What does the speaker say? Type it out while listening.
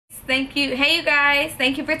thank you. Hey you guys,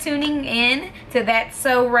 thank you for tuning in to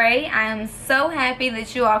thatSoRae. I am so happy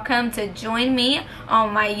that you all come to join me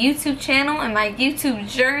on my YouTube channel and my YouTube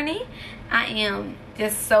journey. I am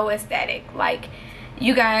just so ecstatic. Like,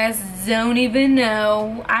 you guys don't even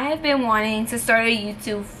know. I have been wanting to start a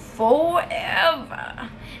YouTube forever.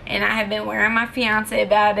 And I have been worrying my fiance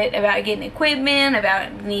about it, about getting equipment,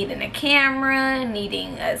 about needing a camera,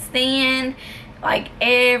 needing a stand, like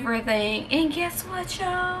everything. And guess what,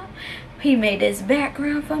 y'all? He made this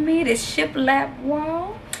background for me, this shiplap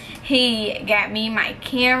wall. He got me my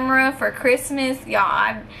camera for Christmas. Y'all,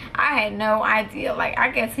 I had no idea. Like,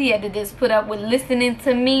 I guess he had to just put up with listening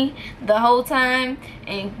to me the whole time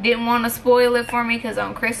and didn't want to spoil it for me, because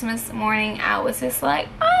on Christmas morning I was just like,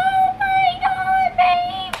 oh my God,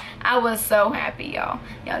 babe. I was so happy, y'all.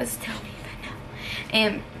 Y'all just don't even know.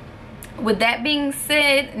 And with that being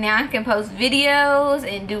said, now I can post videos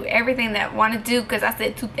and do everything that I want to do, because I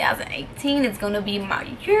said 2018 is going to be my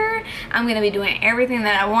year. I'm going to be doing everything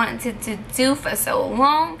that I wanted to do for so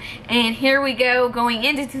long. And here we go, going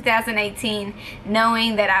into 2018,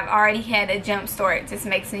 knowing that I've already had a jump start just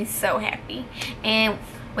makes me so happy. And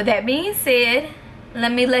with that being said,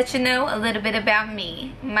 let me let you know a little bit about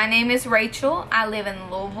me. My name is Rachel. I live in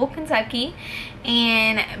Louisville, Kentucky.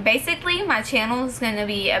 And basically my channel is going to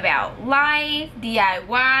be about life,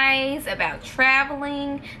 DIYs, about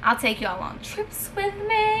traveling. I'll take you all on trips with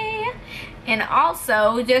me. And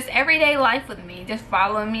also just everyday life with me. Just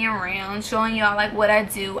following me around, showing y'all like what I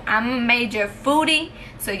do. I'm a major foodie,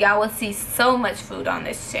 so y'all will see so much food on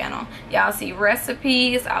this channel. Y'all see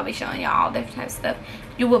recipes. I'll be showing y'all all different types of stuff.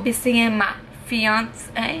 You will be seeing my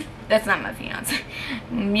fiance. That's not my fiance.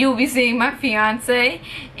 You'll be seeing my fiance,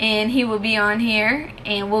 and he will be on here,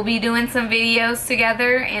 and we'll be doing some videos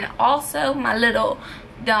together. And also my little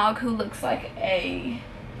dog, who looks like a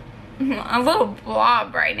little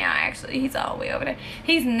blob right now. Actually, he's all the way over there.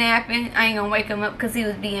 He's napping. I ain't gonna wake him up because he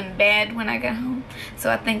was being bad when I got home, so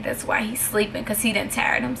I think that's why he's sleeping, because he done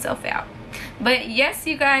tired himself out. But yes,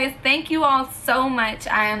 you guys, thank you all so much.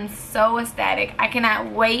 I am so ecstatic. I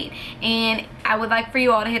cannot wait. And I would like for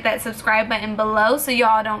you all to hit that subscribe button below so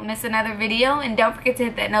y'all don't miss another video. And don't forget to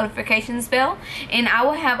hit that notifications bell. And I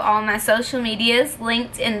will have all my social medias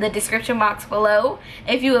linked in the description box below.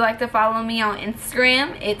 If you would like to follow me on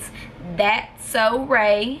Instagram, it's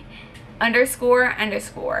thatSoRae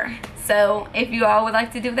 __. So if you all would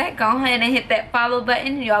like to do that, go ahead and hit that follow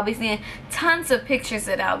button. You'll be seeing tons of pictures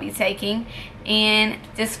that I'll be taking, and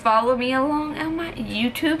just follow me along on my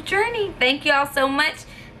YouTube journey. Thank you all so much.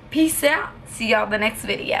 Peace out. See y'all in the next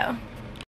video.